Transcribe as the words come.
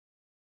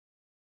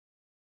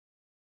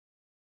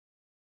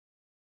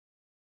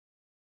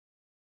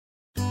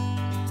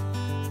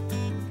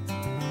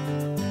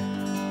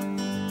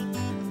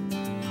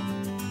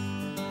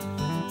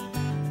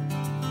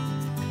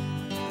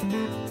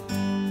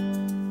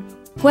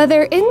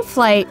Whether in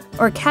flight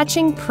or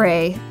catching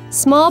prey,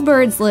 small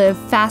birds live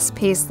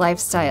fast-paced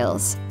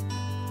lifestyles.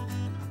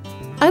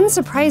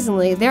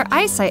 Unsurprisingly, their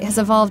eyesight has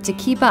evolved to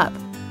keep up.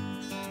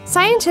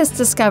 Scientists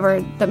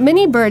discovered that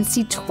many birds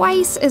see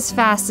twice as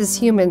fast as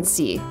humans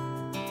see.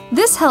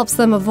 This helps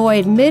them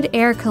avoid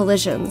mid-air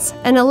collisions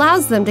and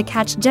allows them to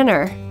catch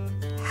dinner.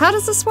 How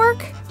does this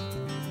work?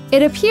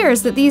 It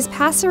appears that these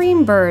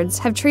passerine birds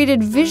have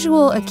traded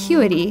visual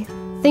acuity,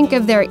 think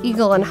of their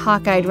eagle and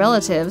hawk-eyed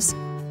relatives,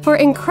 for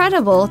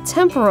incredible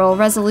temporal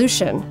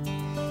resolution.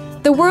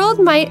 The world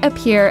might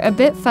appear a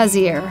bit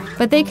fuzzier,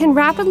 but they can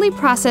rapidly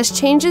process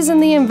changes in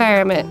the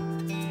environment,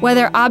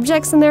 whether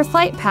objects in their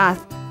flight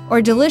path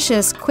or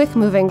delicious,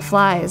 quick-moving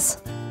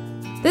flies.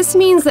 This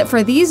means that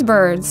for these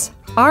birds,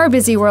 our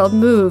busy world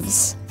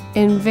moves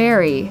in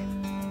very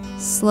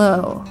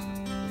slow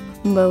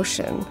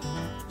motion.